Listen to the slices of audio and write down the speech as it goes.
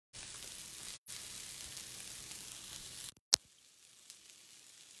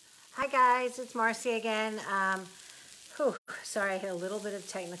guys, it's Marcy again. Sorry, I had a little bit of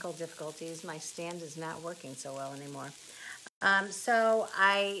technical difficulties. My stand is not working so well anymore.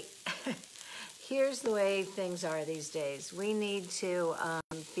 Here's the way things are these days. We need to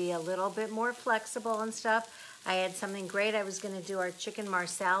be a little bit more flexible and stuff. I had something great. I was going to do our chicken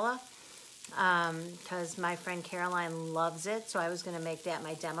marsala because my friend Caroline loves it. So I was going to make that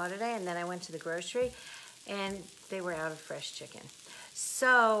my demo today. And then I went to the grocery and they were out of fresh chicken.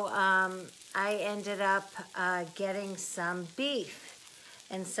 So I ended up getting some beef.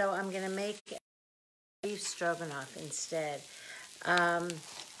 And so I'm going to make beef stroganoff instead.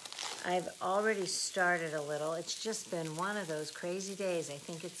 I've already started a little. It's just been one of those crazy days. I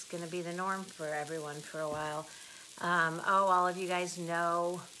think it's going to be the norm for everyone for a while. All of you guys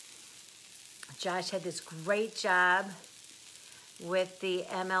know Josh had this great job with the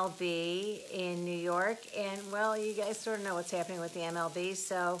MLB in New York. And, well, you guys sort of know what's happening with the MLB.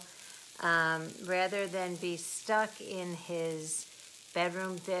 So rather than be stuck in his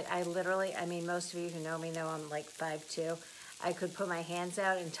bedroom that most of you who know me know I'm like 5'2". I could put my hands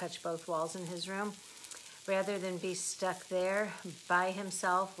out and touch both walls in his room. Rather than be stuck there by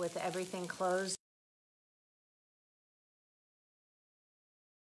himself with everything closed.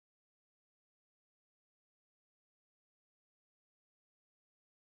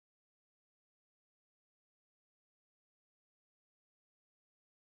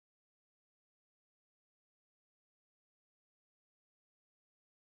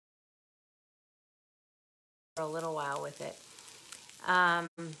 For a little while with it.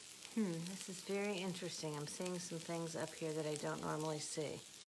 This is very interesting. I'm seeing some things up here that I don't normally see.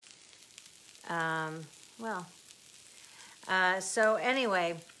 So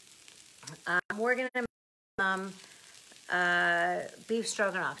anyway, we're going to make beef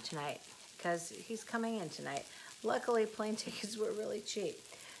stroganoff tonight because he's coming in tonight. Luckily, plane tickets were really cheap.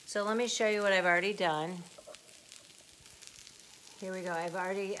 So let me show you what I've already done. Here we go. I've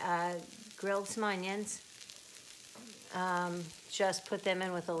already grilled some onions. Just put them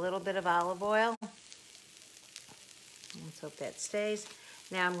in with a little bit of olive oil. Let's hope that stays.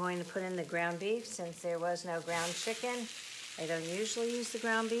 Now I'm going to put in the ground beef since there was no ground chicken. I don't usually use the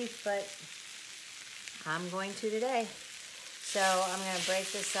ground beef, but I'm going to today. So I'm going to break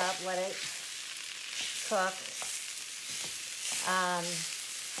this up, let it cook.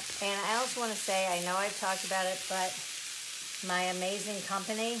 And I also want to say, I know I've talked about it, but my amazing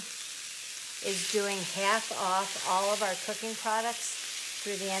company is doing half off all of our cooking products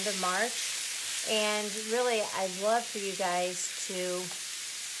through the end of March. And really, I'd love for you guys to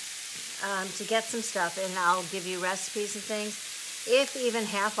get some stuff, and I'll give you recipes and things. If even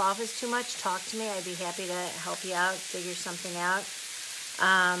half off is too much, talk to me. I'd be happy to help you out, figure something out.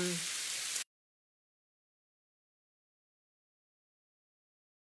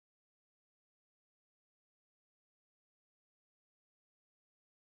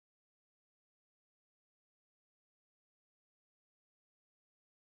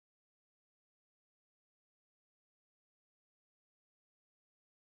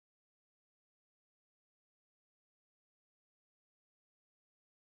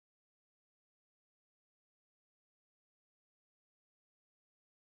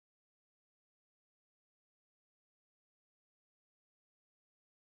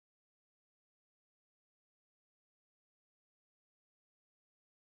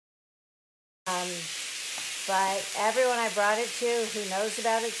 But everyone I brought it to who knows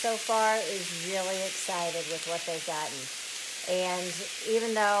about it so far is really excited with what they've gotten. And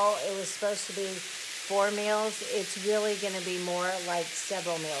even though it was supposed to be 4 meals, it's really going to be more like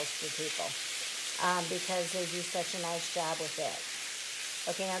several meals for people because they do such a nice job with it.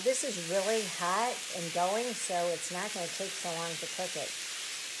 Okay, now this is really hot and going, so it's not going to take so long to cook it.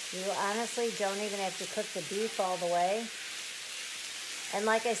 You honestly don't even have to cook the beef all the way. And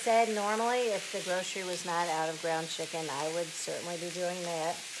like I said, normally if the grocery was not out of ground chicken, I would certainly be doing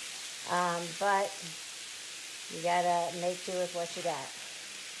that. But you gotta make do with what you got.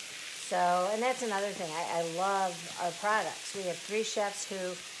 So, and that's another thing. I love our products. We have 3 chefs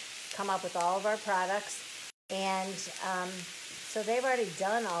who come up with all of our products. And so they've already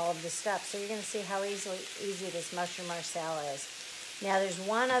done all of the stuff. So you're gonna see how easy this mushroom marsala is. Now there's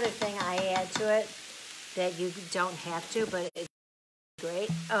one other thing I add to it that you don't have to, but it's great.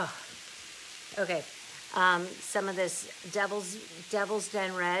 Oh, okay. Some of this Devil's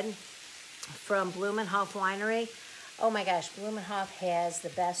Den Red from Blumenhof Winery. Oh my gosh, Blumenhof has the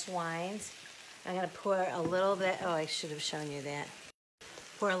best wines. I'm going to pour a little bit. Oh, I should have shown you that.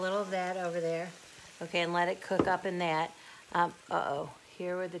 Pour a little of that over there. Okay, and let it cook up in that.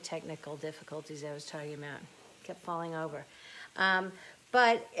 Here were the technical difficulties I was talking about. Kept falling over.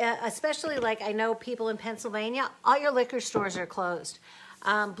 But especially like I know people in Pennsylvania, all your liquor stores are closed.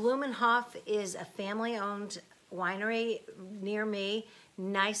 Blumenhof is a family-owned winery near me.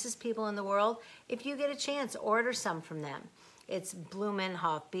 Nicest people in the world. If you get a chance, order some from them. It's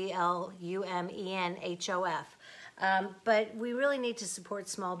Blumenhof, B-L-U-M-E-N-H-O-F. But we really need to support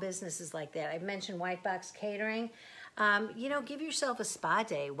small businesses like that. I mentioned White Box Catering. You know, give yourself a spa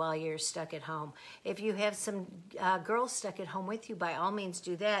day while you're stuck at home. If you have some girls stuck at home with you, by all means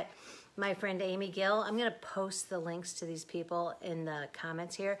do that. My friend Amy Gill, I'm going to post the links to these people in the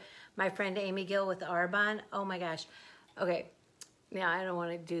comments here. My friend Amy Gill with Arbonne. Oh my gosh. Okay. Now, I don't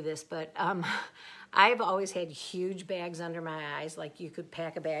want to do this, but I've always had huge bags under my eyes, like you could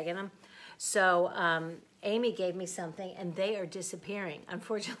pack a bag in them. So Amy gave me something, and they are disappearing.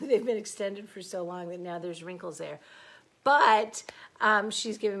 Unfortunately, they've been extended for so long that now there's wrinkles there. But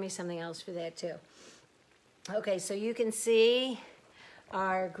she's given me something else for that, too. Okay, so you can see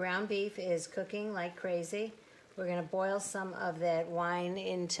our ground beef is cooking like crazy. We're going to boil some of that wine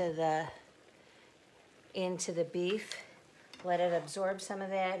into the beef. Let it absorb some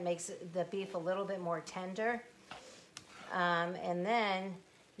of that. It makes the beef a little bit more tender. And then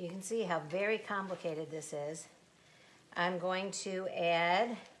you can see how very complicated this is. I'm going to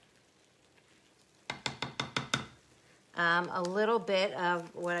add a little bit of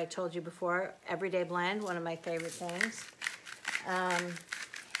what I told you before, Everyday Blend, one of my favorite things.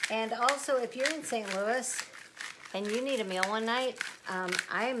 And also, if you're in St. Louis and you need a meal one night,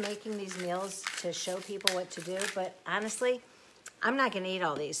 I am making these meals to show people what to do, but honestly, I'm not going to eat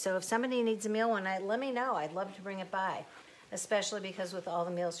all these. So if somebody needs a meal one night, let me know. I'd love to bring it by, especially because with all the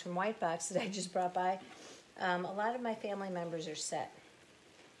meals from White Box that I just brought by, a lot of my family members are set.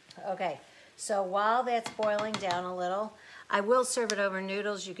 Okay, so while that's boiling down a little, I will serve it over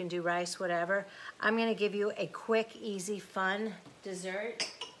noodles. You can do rice, whatever. I'm going to give you a quick, easy, fun dessert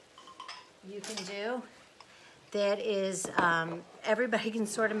you can do that is, everybody can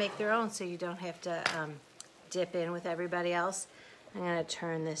sort of make their own, so you don't have to dip in with everybody else. I'm going to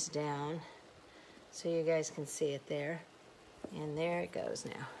turn this down so you guys can see it there. And there it goes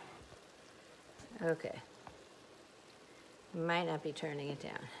now. Okay. Might not be turning it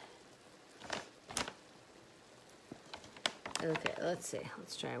down. Okay, let's see.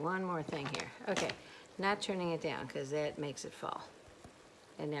 Let's try one more thing here. Okay, not turning it down because that makes it fall.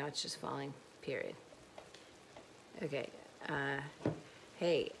 And now it's just falling, period. Okay.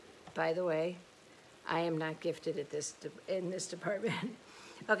 Hey, by the way, I am not gifted at in this department.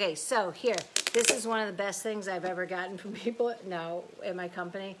 Okay, so here, this is one of the best things I've ever gotten from people now at my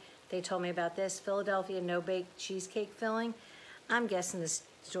company. They told me about this, Philadelphia no-bake cheesecake filling. I'm guessing the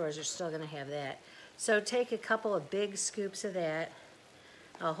stores are still gonna have that. So take a couple of big scoops of that.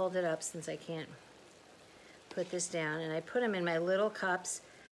 I'll hold it up since I can't put this down. And I put them in my little cups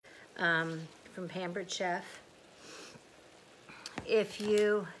from Pampered Chef. If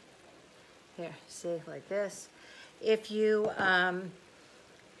you, here, see, like this. If you have,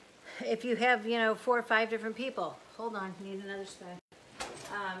 4 or 5 different people, hold on, need another spoon.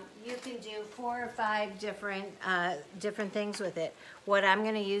 You can do 4 or 5 different things with it. What I'm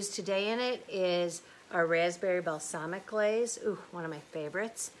going to use today in it is our raspberry balsamic glaze, ooh, one of my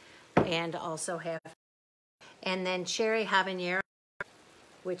favorites, and also and then cherry habanero,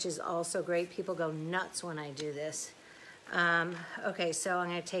 which is also great. People go nuts when I do this. Okay, so I'm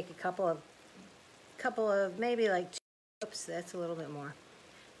going to take a couple of maybe like 2, oops, that's a little bit more,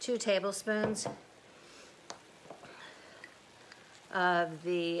 2 tablespoons of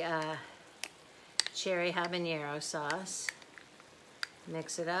the cherry habanero sauce.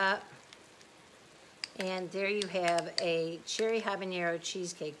 Mix it up. And there you have a cherry habanero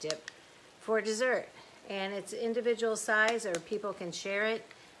cheesecake dip for dessert. And it's individual size, or people can share it,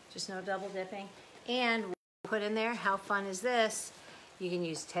 just no double dipping. And put in there, how fun is this? You can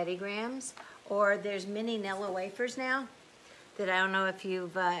use Teddy Grahams, or there's mini Nilla wafers now that I don't know if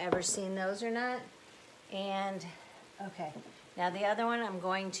you've ever seen those or not. And okay, now the other one, I'm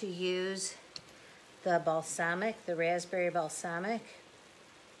going to use the balsamic, the raspberry balsamic,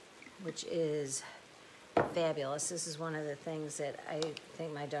 which is fabulous. This is one of the things that I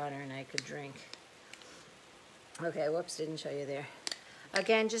think my daughter and I could drink. Okay, whoops, didn't show you there.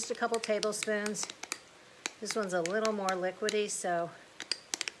 Again, just a couple tablespoons. This one's a little more liquidy, so.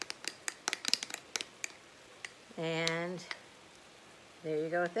 And there you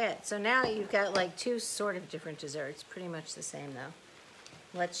go with that. So now you've got like 2 sort of different desserts, pretty much the same though.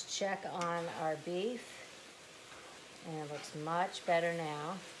 Let's check on our beef. And it looks much better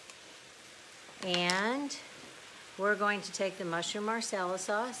now. And we're going to take the mushroom marsala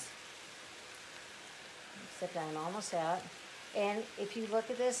sauce, except I'm almost out. And if you look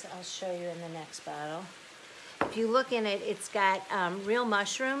at this, I'll show you in the next bottle. If you look in it, it's got real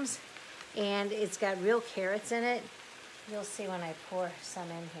mushrooms and it's got real carrots in it. You'll see when I pour some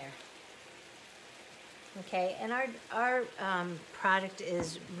in here. Okay, and our product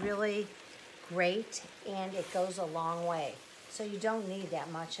is really great and it goes a long way. So you don't need that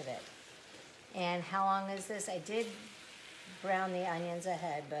much of it. And how long is this? I did brown the onions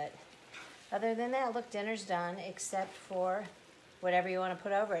ahead, but other than that, look, dinner's done, except for whatever you want to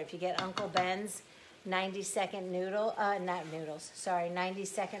put over it. If you get Uncle Ben's 90-second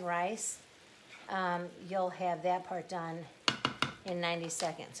 90-second rice, you'll have that part done in 90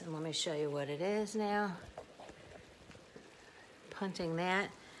 seconds. And let me show you what it is now. Punting that.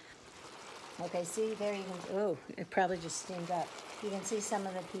 Okay, see, there you can, oh, it probably just steamed up. You can see some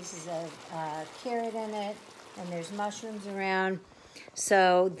of the pieces of carrot in it, and there's mushrooms around.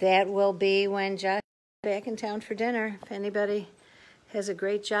 So that will be when Josh is back in town for dinner. If anybody has a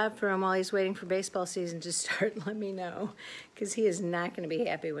great job for him while he's waiting for baseball season to start, let me know, because he is not going to be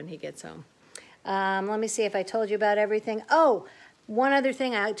happy when he gets home. Let me see if I told you about everything. Oh, one other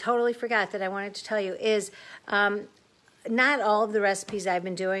thing I totally forgot that I wanted to tell you is not all of the recipes I've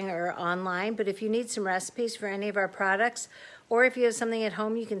been doing are online, but if you need some recipes for any of our products, or if you have something at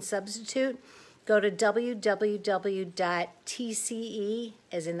home you can substitute, go to www.tce,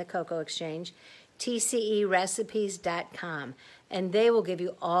 as in the Cocoa Exchange, tcerecipes.com, and they will give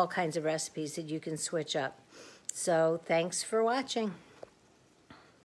you all kinds of recipes that you can switch up. So thanks for watching.